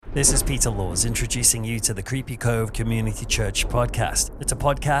This is Peter Laws introducing you to the Creepy Cove Community Church podcast. It's a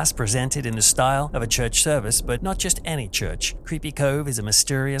podcast presented in the style of a church service, but not just any church. Creepy Cove is a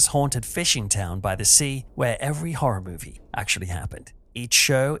mysterious, haunted fishing town by the sea where every horror movie actually happened. Each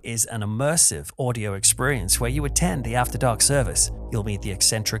show is an immersive audio experience where you attend the After Dark service. You'll meet the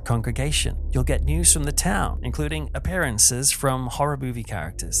eccentric congregation. You'll get news from the town, including appearances from horror movie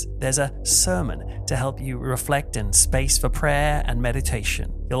characters. There's a sermon to help you reflect and space for prayer and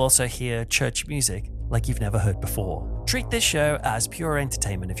meditation. You'll also hear church music like you've never heard before. Treat this show as pure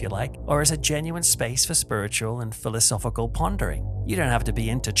entertainment if you like, or as a genuine space for spiritual and philosophical pondering. You don't have to be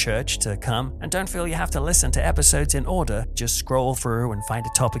into church to come, and don't feel you have to listen to episodes in order. Just scroll through and find a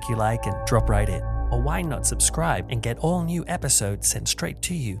topic you like and drop right in. Or why not subscribe and get all new episodes sent straight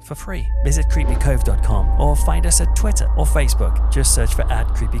to you for free? Visit creepycove.com or find us at Twitter or Facebook. Just search for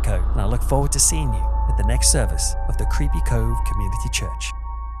 @creepycove, and I look forward to seeing you at the next service of the Creepy Cove Community Church.